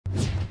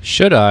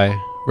Should I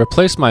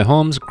replace my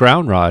home's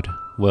ground rod?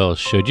 Well,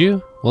 should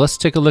you? Well, let's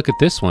take a look at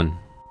this one.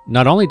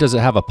 Not only does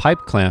it have a pipe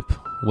clamp,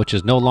 which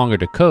is no longer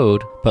to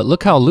code, but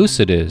look how loose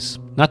it is,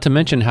 not to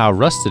mention how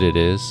rusted it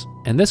is.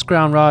 And this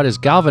ground rod is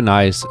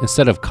galvanized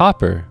instead of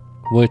copper,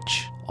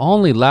 which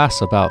only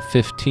lasts about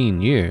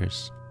 15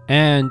 years.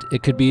 And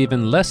it could be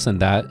even less than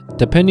that,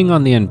 depending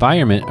on the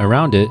environment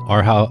around it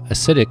or how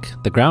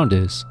acidic the ground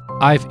is.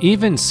 I've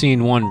even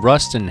seen one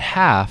rust in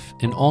half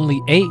in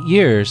only 8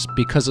 years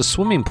because a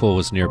swimming pool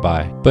was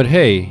nearby. But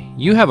hey,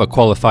 you have a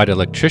qualified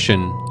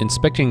electrician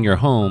inspecting your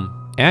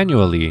home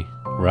annually,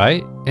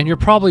 right? And you're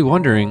probably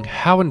wondering,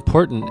 how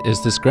important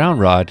is this ground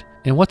rod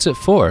and what's it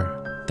for?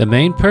 The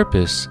main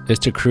purpose is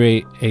to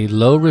create a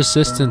low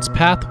resistance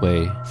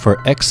pathway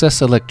for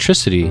excess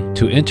electricity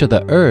to enter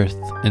the earth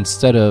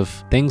instead of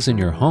things in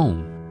your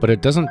home. But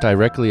it doesn't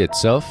directly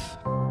itself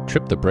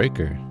trip the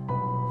breaker.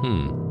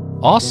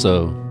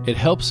 Also, it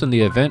helps in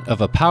the event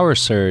of a power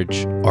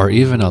surge or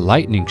even a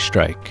lightning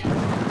strike.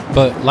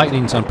 But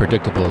lightning's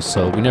unpredictable,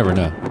 so we never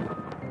know.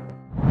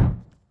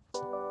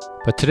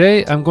 But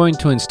today I'm going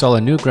to install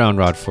a new ground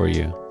rod for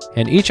you.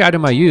 And each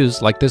item I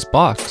use, like this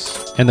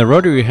box and the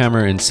rotary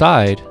hammer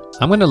inside,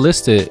 I'm going to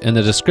list it in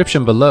the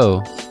description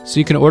below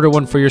so you can order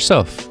one for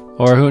yourself.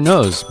 Or who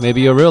knows,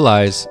 maybe you'll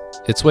realize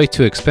it's way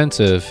too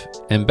expensive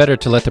and better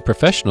to let the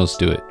professionals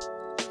do it.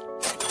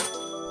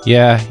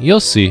 Yeah, you'll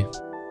see.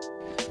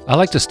 I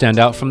like to stand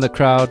out from the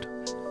crowd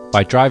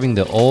by driving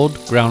the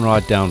old ground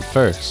rod down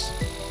first,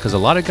 because a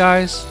lot of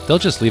guys, they'll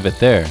just leave it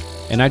there.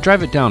 And I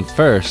drive it down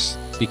first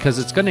because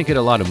it's going to get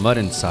a lot of mud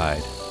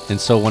inside.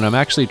 And so when I'm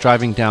actually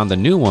driving down the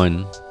new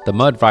one, the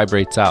mud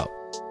vibrates out.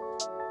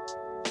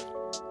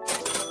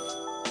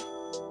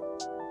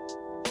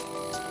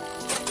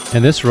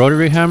 And this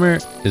rotary hammer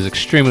is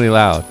extremely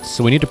loud,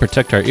 so we need to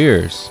protect our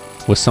ears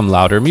with some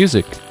louder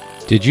music.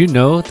 Did you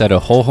know that a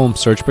whole home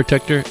surge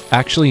protector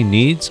actually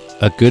needs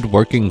a good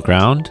working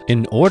ground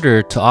in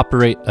order to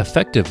operate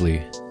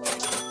effectively?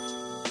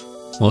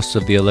 Most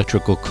of the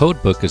electrical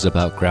code book is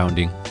about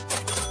grounding.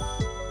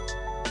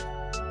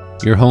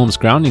 Your home's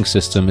grounding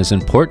system is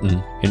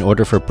important in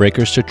order for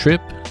breakers to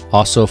trip,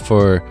 also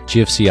for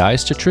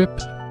GFCIs to trip.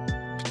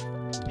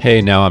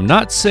 Hey, now I'm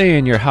not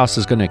saying your house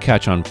is going to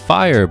catch on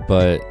fire,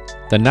 but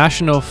the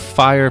National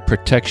Fire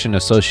Protection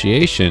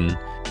Association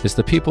is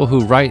the people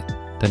who write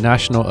the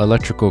National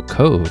Electrical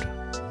Code.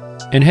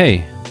 And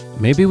hey,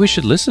 maybe we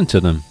should listen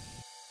to them.